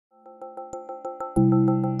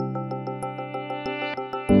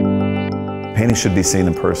Painting should be seen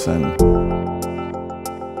in person.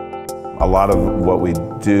 A lot of what we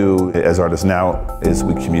do as artists now is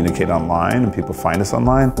we communicate online and people find us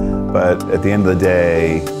online, but at the end of the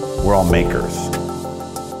day, we're all makers.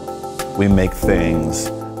 We make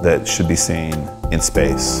things that should be seen in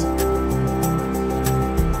space.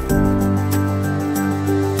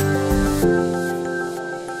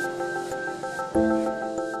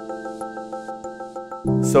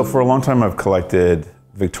 So for a long time I've collected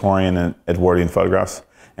Victorian and Edwardian photographs,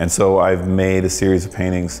 and so I've made a series of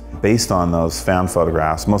paintings based on those found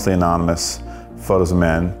photographs, mostly anonymous photos of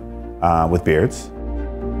men with beards.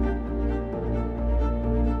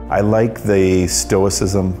 I like the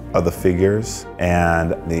stoicism of the figures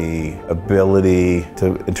and the ability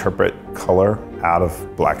to interpret color out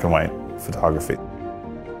of black and white photography.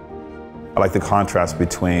 I like the contrast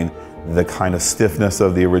between the kind of stiffness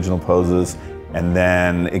of the original poses, and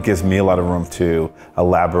then it gives me a lot of room to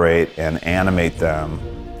elaborate and animate them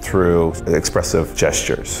through expressive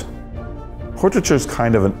gestures. Portraiture is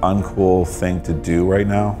kind of an uncool thing to do right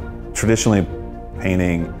now. Traditionally,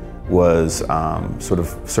 painting was sort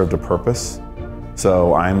of served a purpose.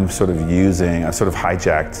 So I sort of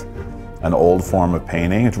hijacked an old form of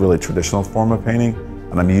painting, a really traditional form of painting,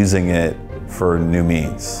 and I'm using it for new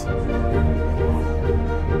means.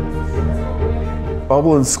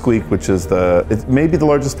 Bubble and Squeak, which is it may be the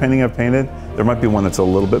largest painting I've painted. There might be one that's a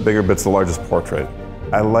little bit bigger, but it's the largest portrait.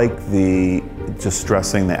 I like just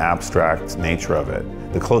stressing the abstract nature of it.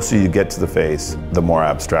 The closer you get to the face, the more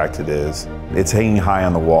abstract it is. It's hanging high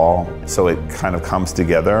on the wall, so it kind of comes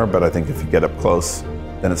together, but I think if you get up close,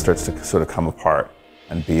 then it starts to sort of come apart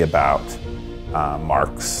and be about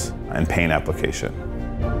marks and paint application.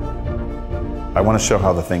 I want to show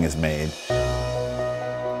how the thing is made.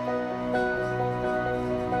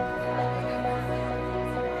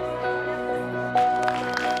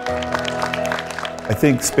 I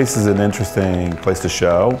think space is an interesting place to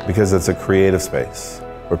show because it's a creative space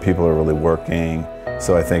where people are really working.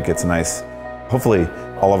 So I think it's nice. Hopefully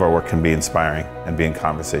all of our work can be inspiring and be in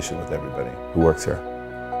conversation with everybody who works here.